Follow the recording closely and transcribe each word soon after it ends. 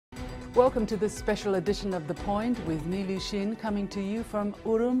Welcome to this special edition of The Point with me, Liu Xin, coming to you from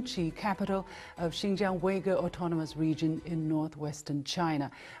Urumqi, capital of Xinjiang Uyghur Autonomous Region in northwestern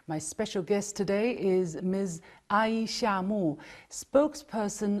China. My special guest today is Ms. Ayxam Yunus,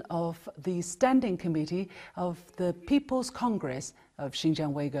 spokesperson of the Standing Committee of the People's Congress of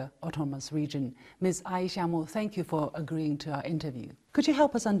Xinjiang Uyghur Autonomous Region. Ms. Ayxam Yunus, thank you for agreeing to our interview. Could you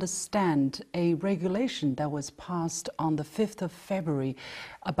help us understand a regulation that was passed on the 5th of February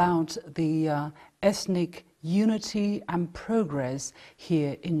about the ethnic unity and progress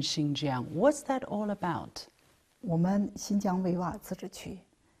here in Xinjiang? What's that all about? 我们新疆维吾尔自治区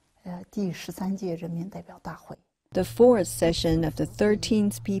第13届人民代表大会 The fourth session of the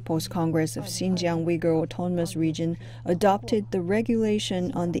 13th People's Congress of Xinjiang Uyghur Autonomous Region adopted the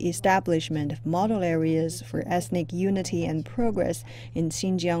regulation on the establishment of model areas for ethnic unity and progress in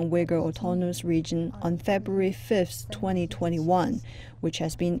Xinjiang Uyghur Autonomous Region on February 5, 2021, which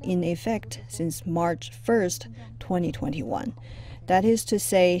has been in effect since March 1, 2021. That is to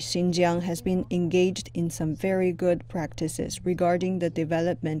say, Xinjiang has been engaged in some very good practices regarding the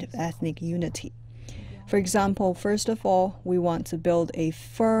development of ethnic unity. For example, first of all, we want to build a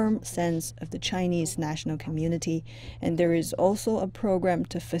firm sense of the Chinese national community, and there is also a program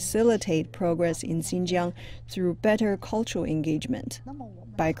to facilitate progress in Xinjiang through better cultural engagement.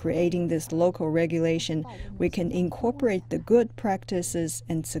 By creating this local regulation, we can incorporate the good practices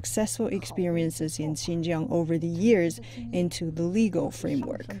and successful experiences in Xinjiang over the years into the legal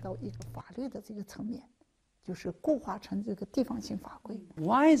framework.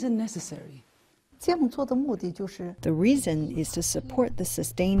 Why is it necessary? The reason is to support the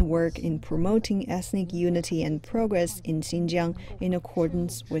sustained work in promoting ethnic unity and progress in Xinjiang in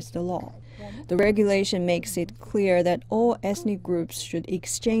accordance with the law. The regulation makes it clear that all ethnic groups should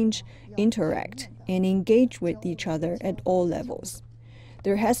exchange, interact, and engage with each other at all levels.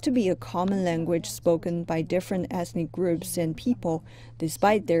 There has to be a common language spoken by different ethnic groups and people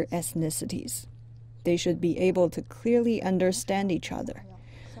despite their ethnicities. They should be able to clearly understand each other.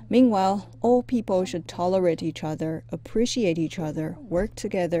 Meanwhile, all people should tolerate each other, appreciate each other, work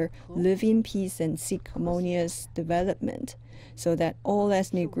together, live in peace and seek harmonious development, so that all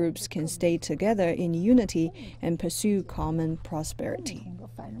ethnic groups can stay together in unity and pursue common prosperity.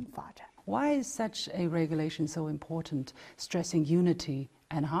 Why is such a regulation so important, stressing unity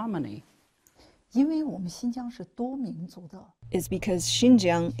and harmony? It's because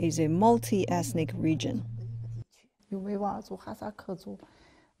Xinjiang is a multi-ethnic region.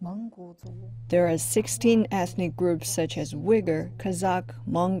 There are 16 ethnic groups such as Uyghur, Kazakh,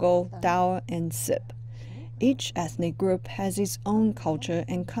 Mongol, Dao, and Sip. Each ethnic group has its own culture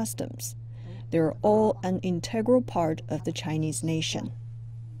and customs. They are all an integral part of the Chinese nation.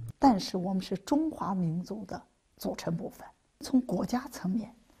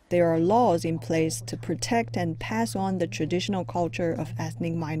 There are laws in place to protect and pass on the traditional culture of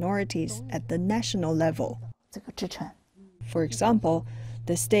ethnic minorities at the national level. For example,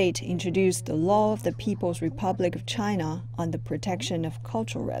 the state introduced the law of the People's Republic of China on the protection of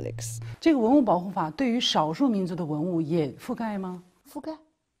cultural relics. 这个文物保护法对于少数民族的文物也覆盖吗？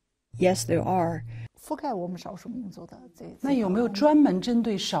 Yes, there are. 那有没有专门针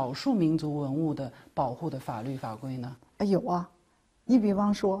对少数民族文物的保护的法律法规呢？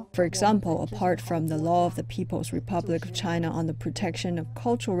 For example, apart from the law of the People's Republic of China on the protection of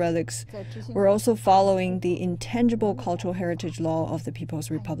cultural relics, we're also following the intangible cultural heritage law of the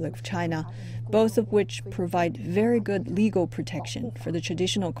People's Republic of China, both of which provide very good legal protection for the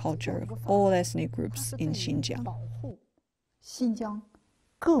traditional culture of all ethnic groups in Xinjiang.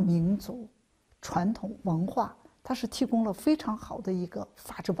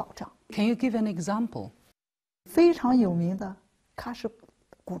 Can you give an example? 非常有名的 喀什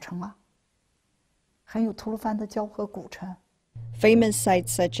古城啊，还有吐鲁番的交河古城。 Famous sites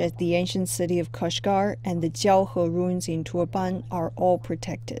such as the ancient city of Kashgar and the Jiaohe ruins in Turban are all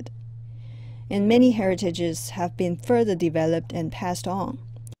protected. And many heritages have been further developed and passed on.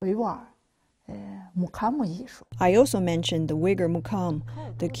 I also mentioned the Uyghur Mukam,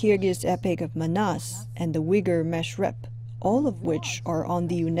 the Kyrgyz epic of Manas, and the Uyghur Meshrep, all of which are on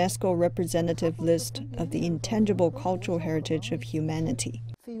the UNESCO representative list of the intangible cultural heritage of humanity.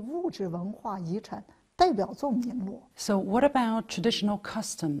 So what about traditional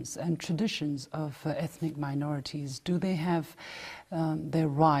customs and traditions of ethnic minorities? Do they have their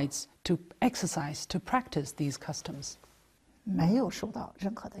rights to exercise, to practice these customs?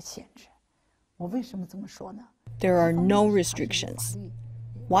 There are no restrictions.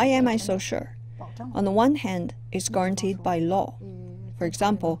 Why am I so sure? On the one hand, it's guaranteed by law. For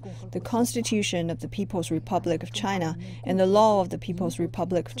example, the Constitution of the People's Republic of China and the Law of the People's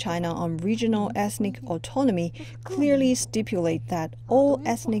Republic of China on regional ethnic autonomy clearly stipulate that all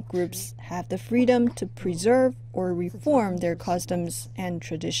ethnic groups have the freedom to preserve or reform their customs and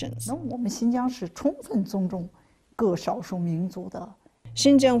traditions. 我们新疆是充分尊重各少数民族的。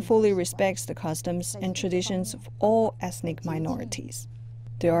 Xinjiang fully respects the customs and traditions of all ethnic minorities.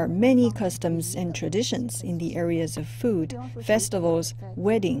 There are many customs and traditions in the areas of food, festivals,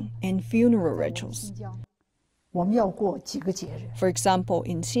 wedding, and funeral rituals. 我们要过几个节日。 For example,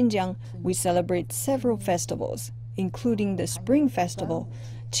 in Xinjiang, we celebrate several festivals, including the Spring Festival,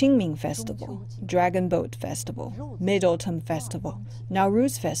 Qingming Festival, Dragon Boat Festival, Mid-Autumn Festival,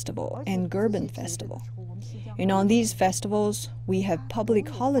 Nowruz Festival, and Gurban Festival. And on these festivals, we have public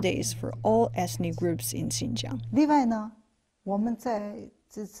holidays for all ethnic groups in Xinjiang. 另外呢，我们在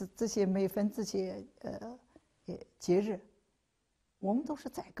这些每逢这些节日，我们都是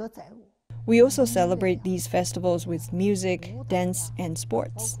载歌载舞。 We also celebrate these festivals with music, dance, and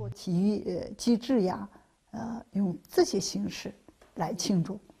sports. 体育机制呀，用这些形式来庆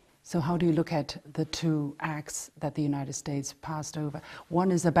祝。 So how do you look at the two acts that the United States passed over?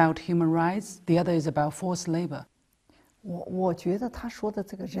 One is about human rights, the other is about forced labor. 我觉得他说的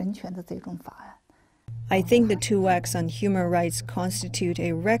这个人权的这种法案。 I think the two acts on human rights constitute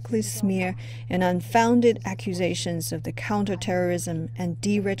a reckless smear and unfounded accusations of the counterterrorism and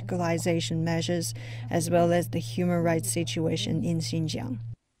de-radicalization measures, as well as the human rights situation in Xinjiang.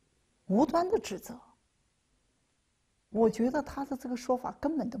 无端的指责，我觉得他的这个说法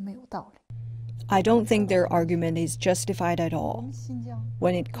根本都没有道理。 I don't think their argument is justified at all. 新疆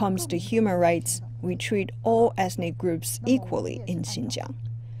When it comes to human rights, we treat all ethnic groups equally in Xinjiang.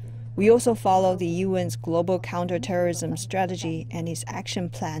 We also follow the UN's Global Counterterrorism Strategy and its action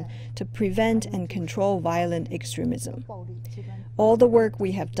plan to prevent and control violent extremism. All the work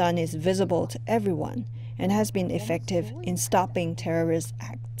we have done is visible to everyone and has been effective in stopping terrorist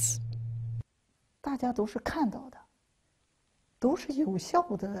acts. 大家都是看到的，都是有效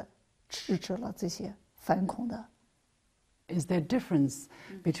的制止了这些反恐的。 Is there a difference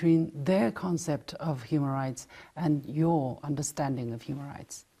between their concept of human rights and your understanding of human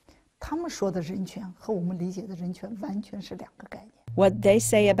rights? 他们说的人权和我们理解的人权完全是两个概念。 What they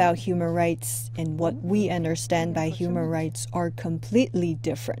say about human rights and what we understand by human rights are completely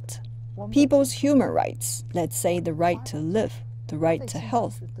different. People's human rights, let's say the right to live, the right to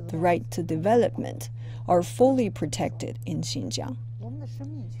health, the right to development, are fully protected in Xinjiang. 我们的生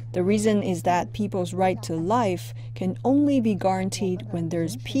命权 The reason is that people's right to life can only be guaranteed when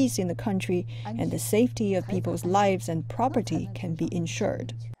there's peace in the country and the safety of people's lives and property can be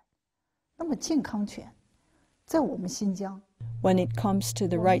ensured. 那么健康权，在我们新疆， When it comes to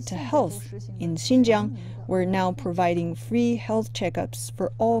the right to health, in Xinjiang, we're now providing free health checkups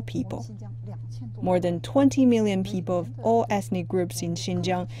for all people. 新疆2000多 More than 20 million people of all ethnic groups in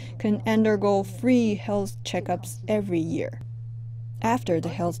Xinjiang can undergo free health checkups every year. After the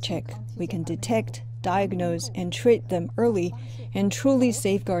health check, we can detect, diagnose, and treat them early and truly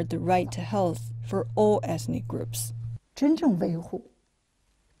safeguard the right to health for all ethnic groups. 真正维护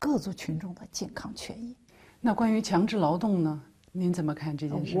各族群众的健康权益。那关于强制劳动呢？您怎么看这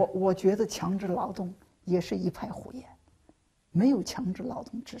件事？我觉得强制劳动也是一派胡言，没有强制劳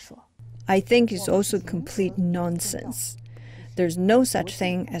动之说。 I think it's also complete nonsense. There's no such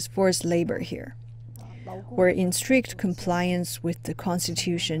thing as forced labor here. We're in strict compliance with the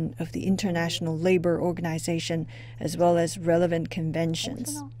Constitution of the International Labor Organization as well as relevant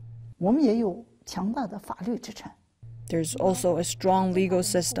conventions. 我们也有强大的法律支撑。 There's also a strong legal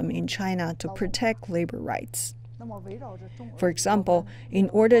system in China to protect labor rights. 那么围绕着中国 For example, in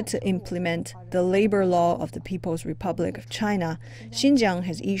order to implement the labor law of the People's Republic of China, Xinjiang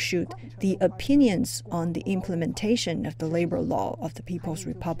has issued the opinions on the implementation of the labor law of the People's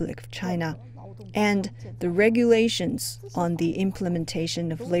Republic of China and the regulations on the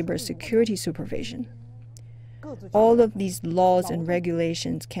implementation of labor security supervision. All of these laws and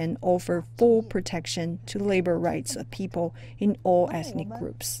regulations can offer full protection to labor rights of people in all ethnic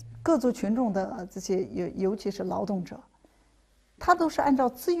groups. 各族群众的这些尤其是劳动者，他都是按照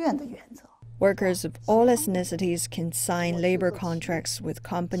自愿的原则。 Workers of all ethnicities can sign labor contracts with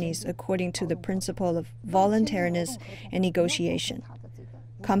companies according to the principle of voluntariness and negotiation.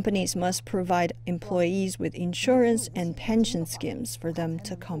 Companies must provide employees with insurance and pension schemes for them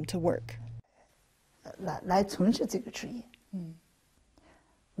to come to work. 来从事这个职业。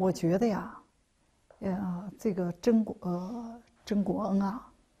我觉得呀，这个曾国恩啊，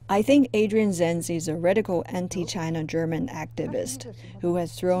 I think Adrian Zenz is a radical anti-China German activist who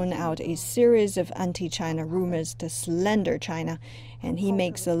has thrown out a series of anti-China rumors to slander China, and he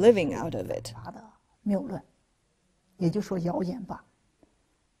makes a living out of it. 谬论，也就是说谣言吧。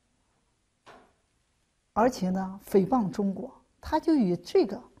而且呢，诽谤中国，他就以这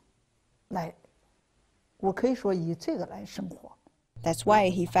个来，我可以说以这个来生活。 That's why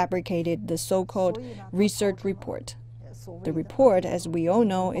he fabricated the so-called research report. The report, as we all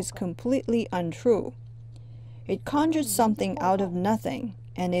know, is completely untrue. It conjures something out of nothing,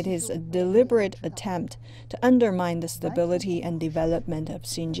 and it is a deliberate attempt to undermine the stability and development of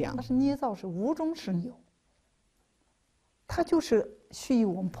Xinjiang. 它是捏造，是无中生有。它就是蓄意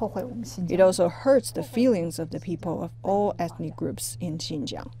我们破坏我们新疆。 It also hurts the feelings of the people of all ethnic groups in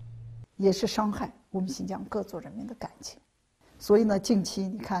Xinjiang. 也是伤害我们新疆各族人民的感情。所以呢，近期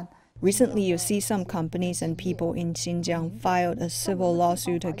你看。 Recently, you see some companies and people in Xinjiang filed a civil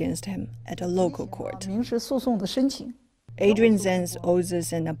lawsuit against him at a local court. 民事诉讼的申请。 Adrian Zenz owes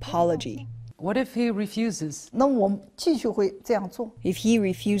us an apology. What if he refuses? 那我们继续会这样做。 If he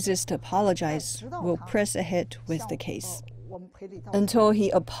refuses to apologize, we'll press ahead with the case. Until he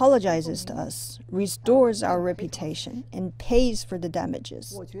apologizes to us, restores our reputation, and pays for the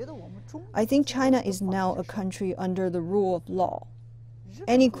damages. I think China is now a country under the rule of law.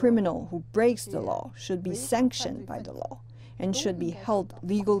 Any criminal who breaks the law should be sanctioned by the law and should be held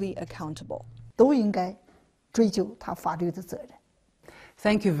legally accountable. 都应该追究他法律的责任。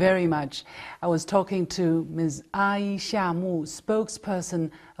 Thank you very much. I was talking to Ms. Ayxam Yunus,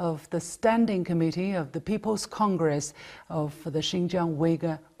 spokesperson of the Standing Committee of the People's Congress of the Xinjiang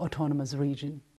Uyghur Autonomous Region.